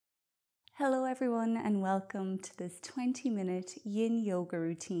Hello everyone and welcome to this 20-minute yin yoga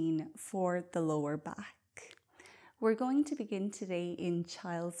routine for the lower back. We're going to begin today in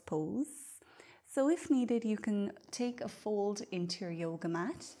child's pose. So if needed, you can take a fold into your yoga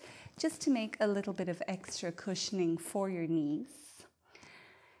mat just to make a little bit of extra cushioning for your knees.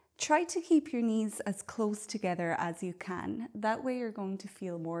 Try to keep your knees as close together as you can. That way you're going to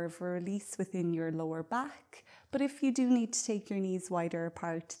feel more of a release within your lower back. But if you do need to take your knees wider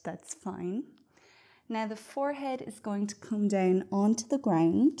apart, that's fine. Now the forehead is going to come down onto the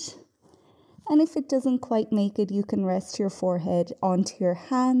ground. And if it doesn't quite make it, you can rest your forehead onto your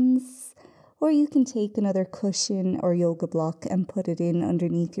hands, or you can take another cushion or yoga block and put it in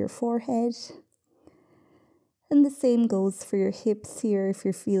underneath your forehead. And the same goes for your hips here. If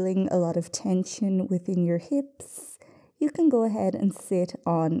you're feeling a lot of tension within your hips, you can go ahead and sit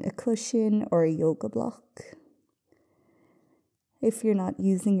on a cushion or a yoga block. If you're not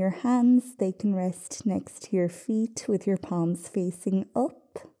using your hands, they can rest next to your feet with your palms facing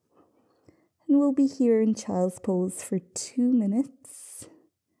up. And we'll be here in child's pose for 2 minutes.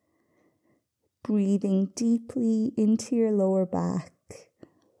 Breathing deeply into your lower back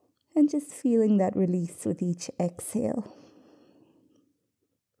and just feeling that release with each exhale.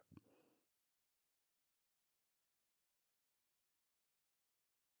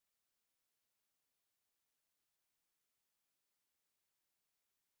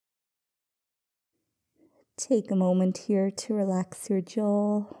 Take a moment here to relax your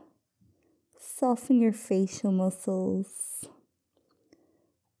jaw, soften your facial muscles,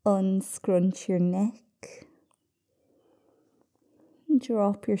 unscrunch your neck, and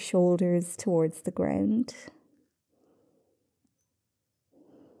drop your shoulders towards the ground.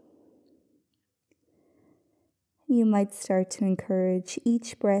 You might start to encourage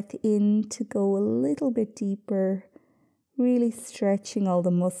each breath in to go a little bit deeper, really stretching all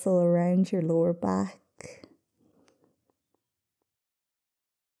the muscle around your lower back.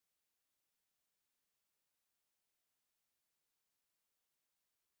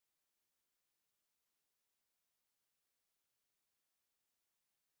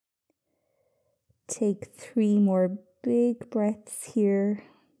 Take 3 more big breaths here.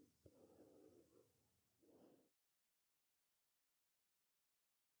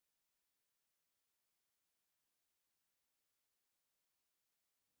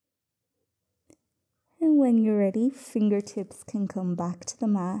 And when you're ready, fingertips can come back to the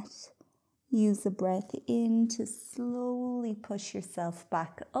mat. Use a breath in to slowly push yourself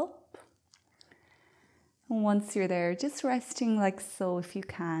back up. And once you're there, just resting like so if you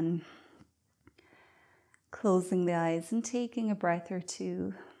can. Closing the eyes and taking a breath or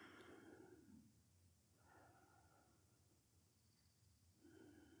two.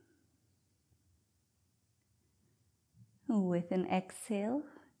 With an exhale,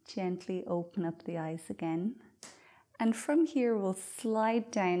 gently open up the eyes again. And from here, we'll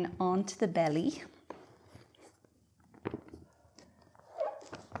slide down onto the belly.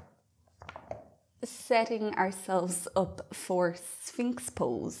 Setting ourselves up for Sphinx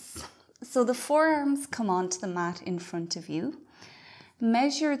Pose. So the forearms come onto the mat in front of you.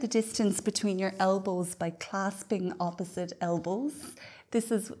 Measure the distance between your elbows by clasping opposite elbows.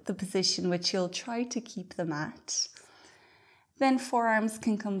 This is the position which you'll try to keep them at. Then forearms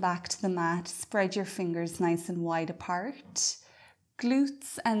can come back to the mat. Spread your fingers nice and wide apart.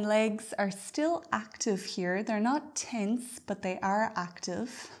 Glutes and legs are still active here. They're not tense, but they are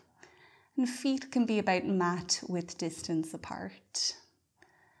active. And feet can be about mat width distance apart.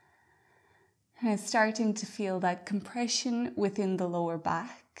 Now starting to feel that compression within the lower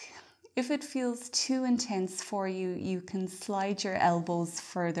back. If it feels too intense for you, you can slide your elbows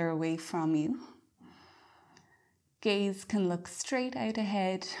further away from you. Gaze can look straight out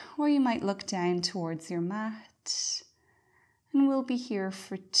ahead, or you might look down towards your mat. And we'll be here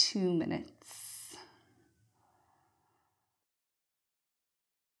for 2 minutes.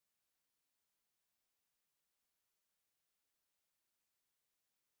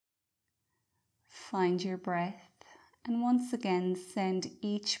 Find your breath, and once again send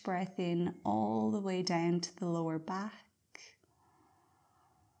each breath in all the way down to the lower back.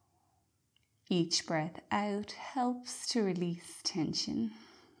 Each breath out helps to release tension.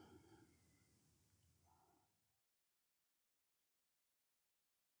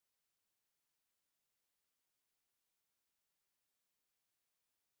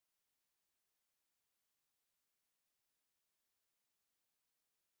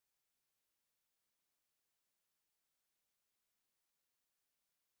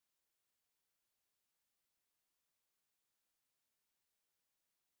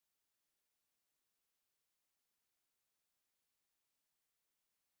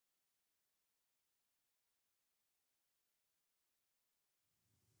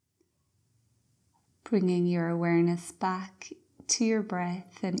 Bringing your awareness back to your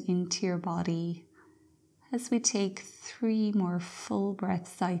breath and into your body as we take 3 more full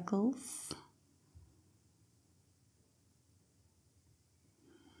breath cycles.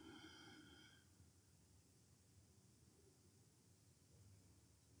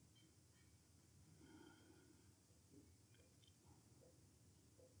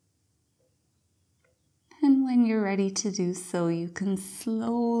 And when you're ready to do so, you can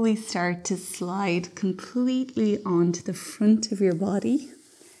slowly start to slide completely onto the front of your body,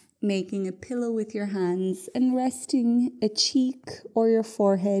 making a pillow with your hands and resting a cheek or your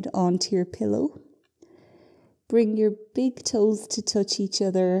forehead onto your pillow. Bring your big toes to touch each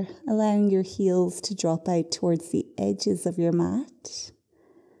other, allowing your heels to drop out towards the edges of your mat.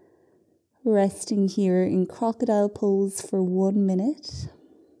 Resting here in crocodile pose for 1 minute.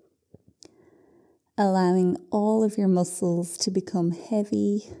 Allowing all of your muscles to become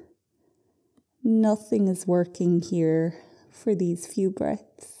heavy. Nothing is working here for these few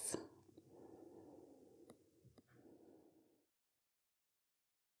breaths.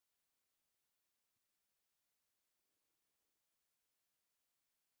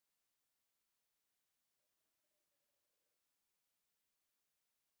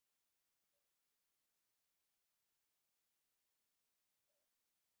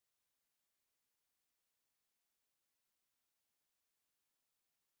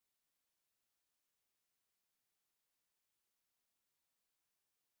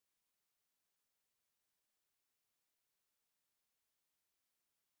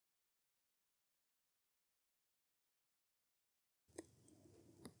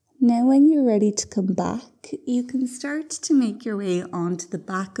 Now when you're ready to come back, you can start to make your way onto the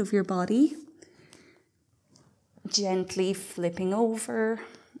back of your body, gently flipping over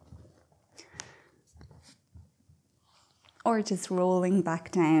or just rolling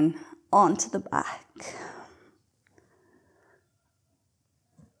back down onto the back.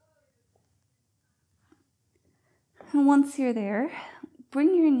 And once you're there,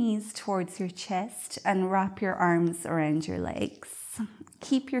 bring your knees towards your chest and wrap your arms around your legs.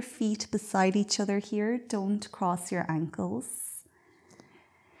 Keep your feet beside each other here. Don't cross your ankles.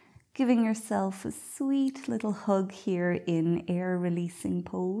 Giving yourself a sweet little hug here in air releasing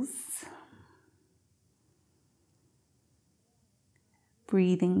pose.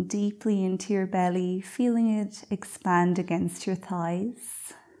 Breathing deeply into your belly, feeling it expand against your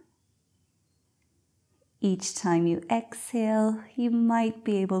thighs. Each time you exhale, you might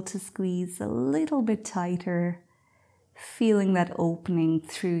be able to squeeze a little bit tighter, feeling that opening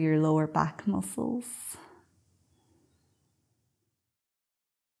through your lower back muscles.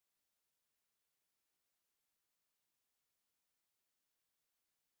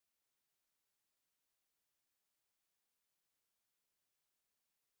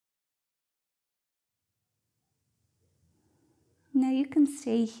 Now you can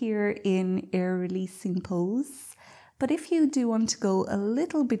stay here in air releasing pose, but if you do want to go a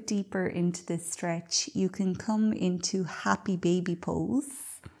little bit deeper into this stretch, you can come into happy baby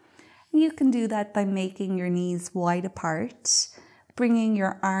pose. You can do that by making your knees wide apart, bringing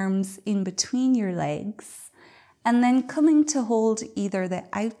your arms in between your legs, and then coming to hold either the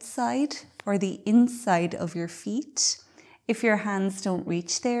outside or the inside of your feet. If your hands don't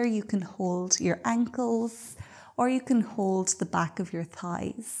reach there, you can hold your ankles or you can hold the back of your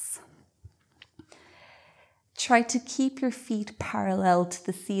thighs. Try to keep your feet parallel to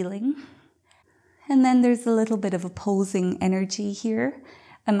the ceiling. And then there's a little bit of opposing energy here.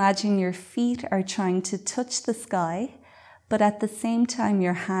 Imagine your feet are trying to touch the sky, but at the same time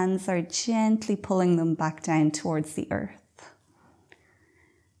your hands are gently pulling them back down towards the earth.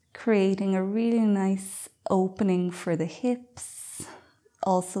 Creating a really nice opening for the hips,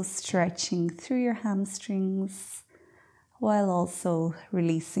 also stretching through your hamstrings, while also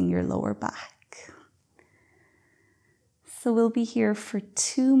releasing your lower back. So we'll be here for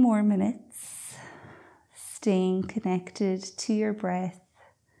 2 more minutes, staying connected to your breath,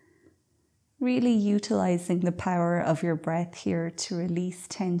 really utilizing the power of your breath here to release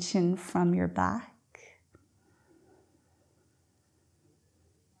tension from your back.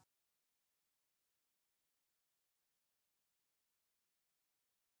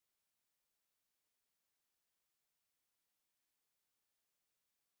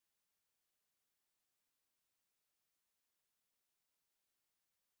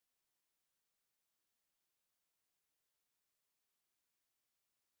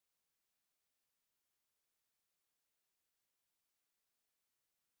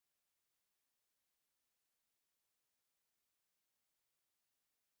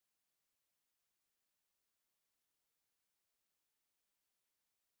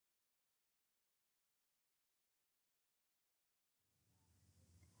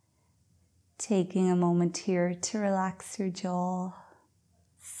 Taking a moment here to relax your jaw,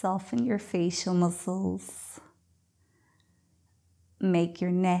 soften your facial muscles, make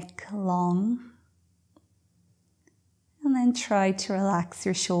your neck long, and then try to relax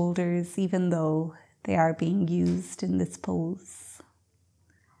your shoulders even though they are being used in this pose.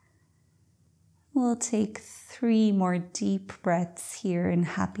 We'll take 3 more deep breaths here in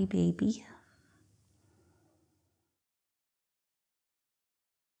Happy Baby.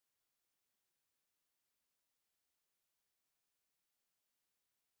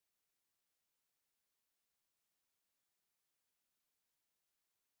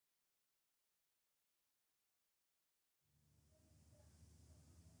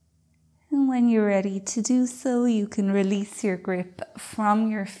 And when you're ready to do so, you can release your grip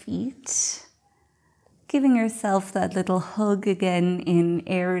from your feet, giving yourself that little hug again in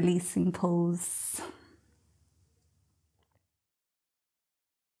air releasing pose.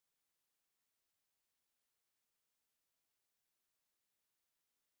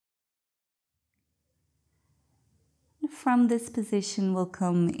 From this position, we'll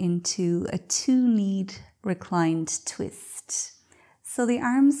come into a 2-kneed reclined twist. So the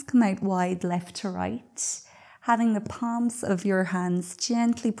arms come out wide left to right, having the palms of your hands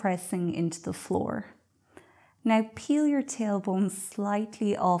gently pressing into the floor. Now peel your tailbone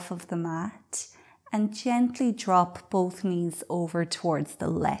slightly off of the mat and gently drop both knees over towards the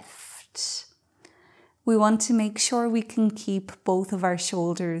left. We want to make sure we can keep both of our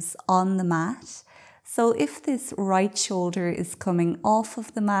shoulders on the mat. So if this right shoulder is coming off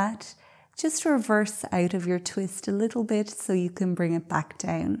of the mat, just reverse out of your twist a little bit so you can bring it back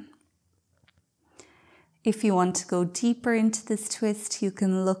down. If you want to go deeper into this twist, you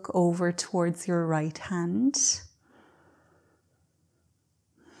can look over towards your right hand.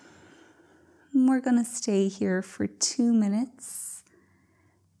 And we're going to stay here for 2 minutes,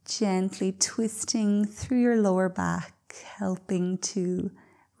 gently twisting through your lower back, helping to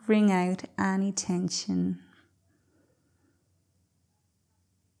wring out any tension.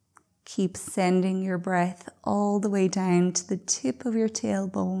 Keep sending your breath all the way down to the tip of your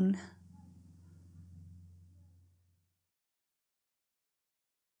tailbone.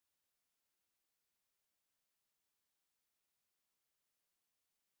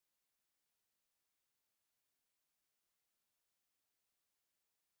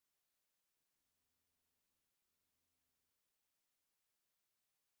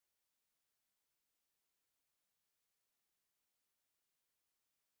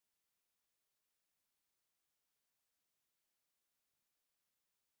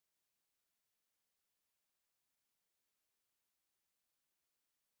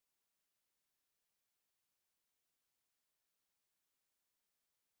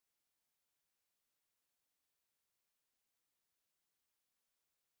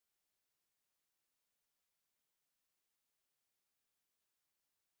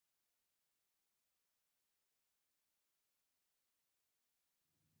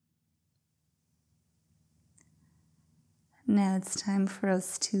 Now it's time for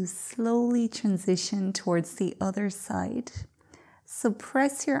us to slowly transition towards the other side. So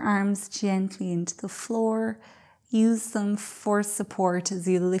press your arms gently into the floor. Use them for support as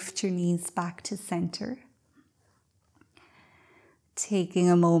you lift your knees back to center. Taking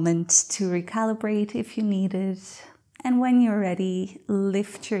a moment to recalibrate if you need it. And when you're ready,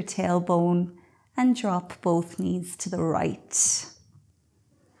 lift your tailbone and drop both knees to the right.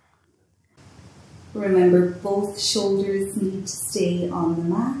 Remember, both shoulders need to stay on the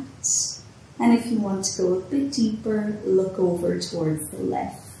mat. And if you want to go a bit deeper, look over towards the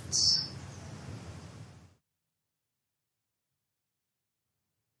left.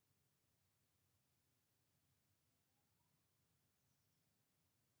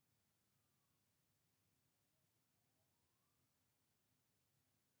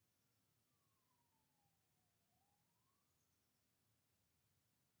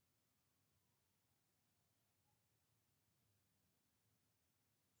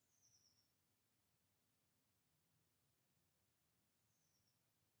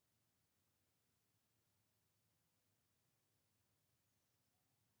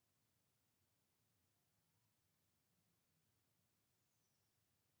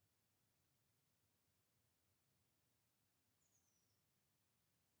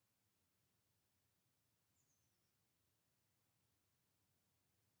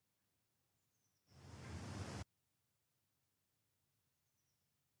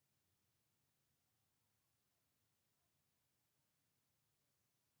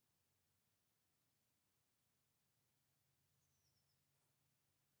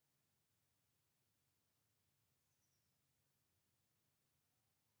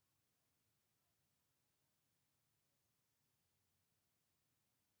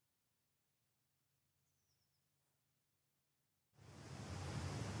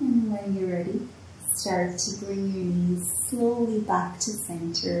 when you're ready, start to bring your knees slowly back to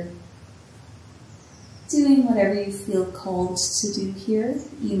center. Doing whatever you feel called to do here.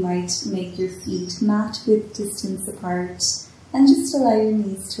 You might make your feet mat width distance apart and just allow your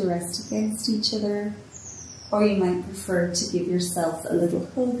knees to rest against each other. Or you might prefer to give yourself a little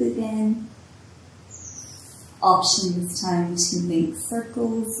hug again. Option this time to make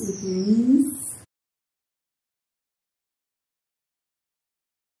circles with your knees.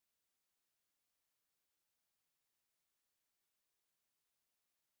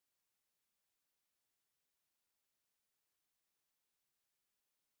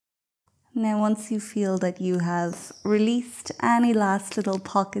 Now once you feel that you have released any last little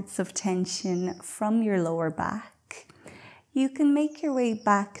pockets of tension from your lower back, you can make your way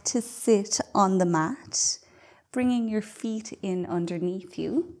back to sit on the mat, bringing your feet in underneath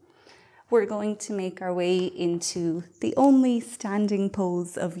you. We're going to make our way into the only standing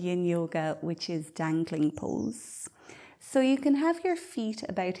pose of Yin Yoga, which is Dangling Pose. So you can have your feet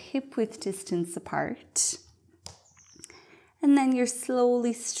about hip width distance apart. And then you're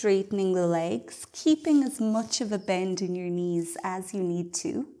slowly straightening the legs, keeping as much of a bend in your knees as you need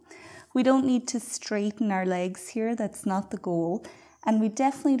to. We don't need to straighten our legs here, that's not the goal. And we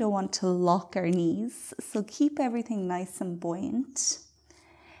definitely don't want to lock our knees, so keep everything nice and buoyant.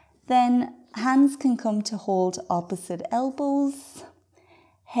 Then hands can come to hold opposite elbows.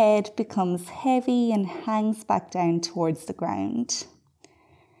 Head becomes heavy and hangs back down towards the ground.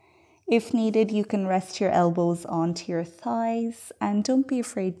 If needed, you can rest your elbows onto your thighs and don't be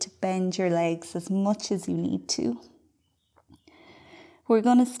afraid to bend your legs as much as you need to. We're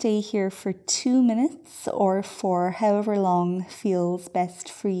going to stay here for 2 minutes or for however long feels best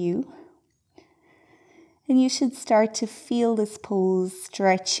for you. And you should start to feel this pose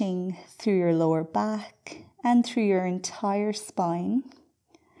stretching through your lower back and through your entire spine.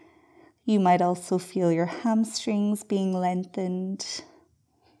 You might also feel your hamstrings being lengthened.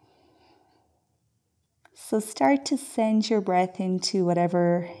 So start to send your breath into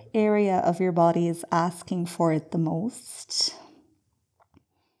whatever area of your body is asking for it the most.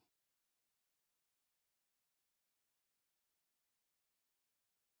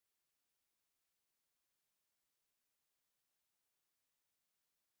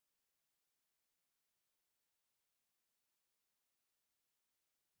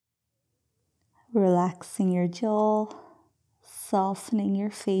 Relaxing your jaw, softening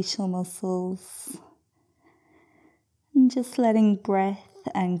your facial muscles. And just letting breath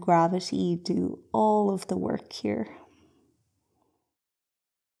and gravity do all of the work here.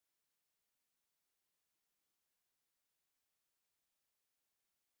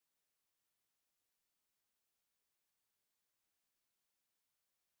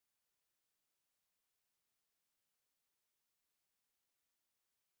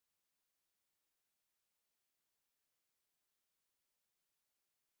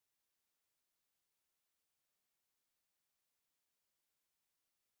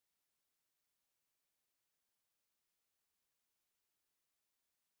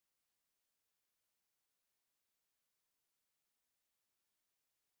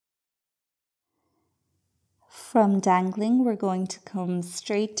 From dangling, we're going to come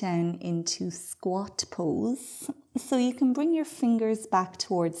straight down into squat pose. So you can bring your fingers back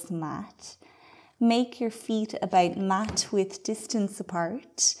towards the mat. Make your feet about mat width distance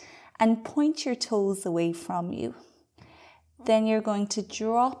apart and point your toes away from you. Then you're going to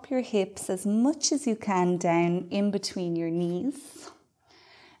drop your hips as much as you can down in between your knees.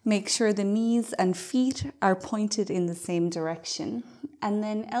 Make sure the knees and feet are pointed in the same direction. And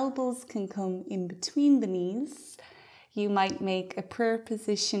then elbows can come in between the knees. You might make a prayer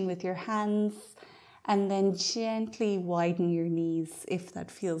position with your hands and then gently widen your knees if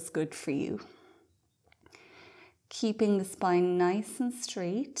that feels good for you. Keeping the spine nice and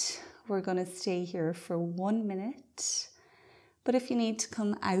straight, we're going to stay here for 1 minute. But if you need to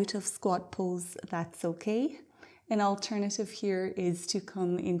come out of squat pose, that's okay. An alternative here is to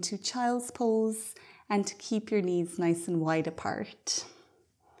come into child's pose and to keep your knees nice and wide apart.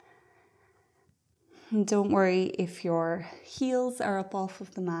 And don't worry if your heels are up off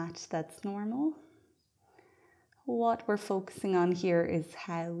of the mat, that's normal. What we're focusing on here is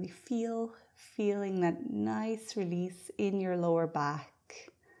how we feel, feeling that nice release in your lower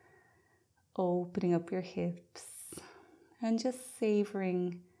back, opening up your hips and just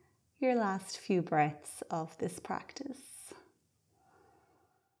savoring your last few breaths of this practice.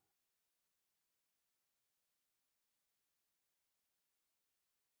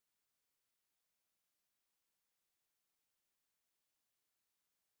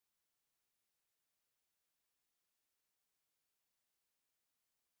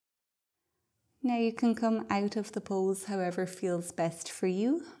 Now you can come out of the pose however feels best for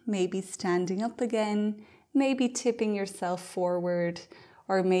you, maybe standing up again, maybe tipping yourself forward,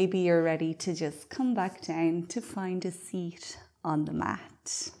 or maybe you're ready to just come back down to find a seat on the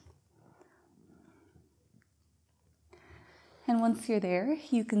mat. And once you're there,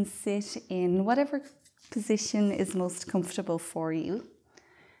 you can sit in whatever position is most comfortable for you.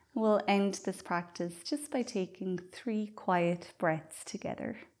 We'll end this practice just by taking 3 quiet breaths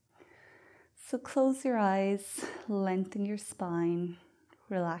together. So close your eyes, lengthen your spine,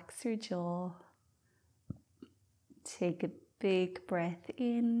 relax your jaw. Take a big breath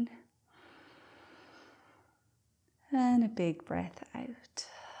in and a big breath out.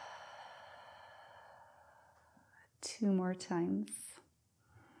 2 more times.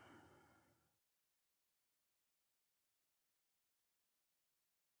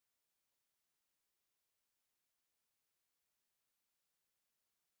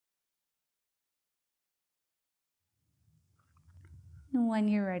 And when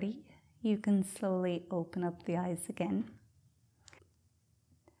you're ready, you can slowly open up the eyes again.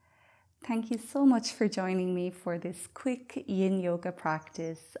 Thank you so much for joining me for this quick yin yoga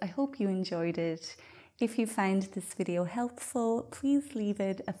practice. I hope you enjoyed it. If you found this video helpful, please leave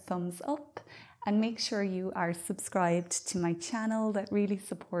it a thumbs up and make sure you are subscribed to my channel. That really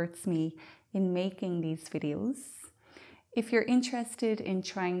supports me in making these videos. If you're interested in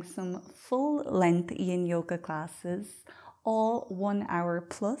trying some full-length yin yoga classes, all 1 hour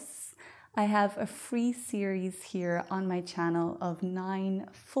plus, I have a free series here on my channel of 9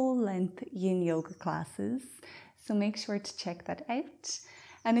 full-length yin yoga classes, so make sure to check that out.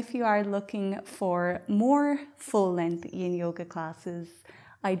 And if you are looking for more full-length yin yoga classes,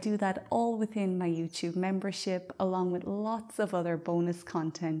 I do that all within my YouTube membership, along with lots of other bonus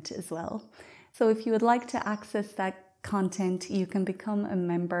content as well. So if you would like to access that content, you can become a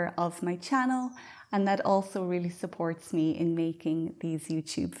member of my channel, and that also really supports me in making these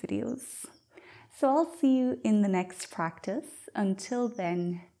YouTube videos. So I'll see you in the next practice. Until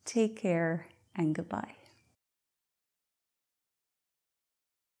then, take care and goodbye.